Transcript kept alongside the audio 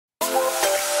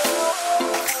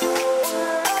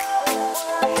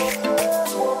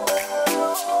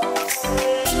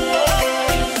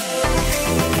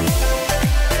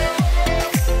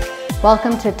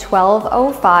Welcome to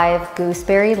 1205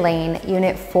 Gooseberry Lane,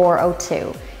 Unit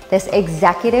 402. This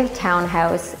executive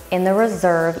townhouse in the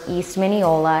Reserve East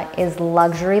Mineola is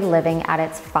luxury living at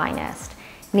its finest.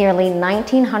 Nearly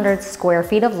 1,900 square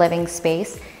feet of living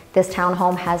space, this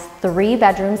townhome has 3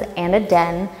 bedrooms and a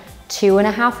den,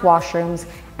 2.5 washrooms,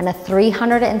 and a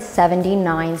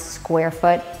 379 square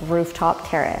foot rooftop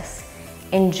terrace.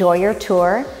 Enjoy your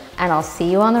tour, and I'll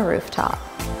see you on the rooftop.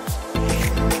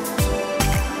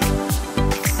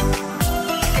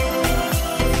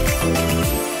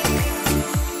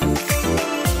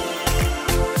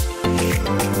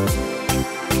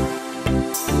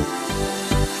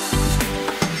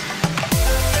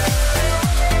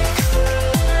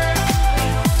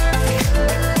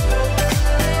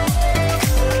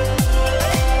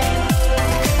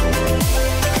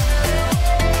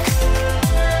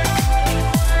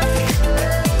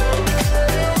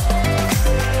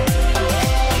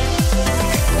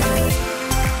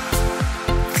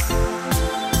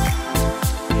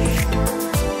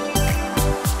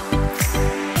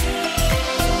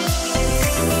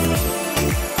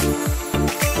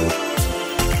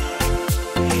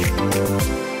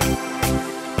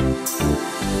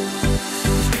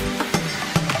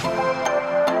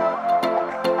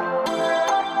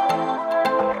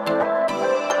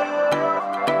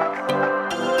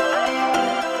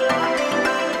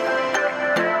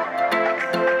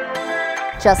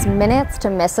 Just minutes to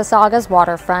Mississauga's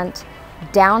waterfront,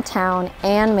 downtown,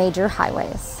 and major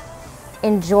highways.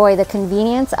 Enjoy the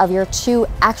convenience of your 2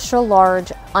 extra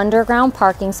large underground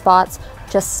parking spots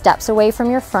just steps away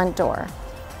from your front door.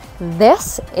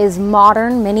 This is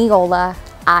modern Mineola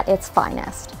at its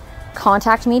finest.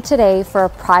 Contact me today for a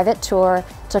private tour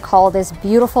to call this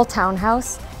beautiful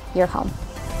townhouse your home.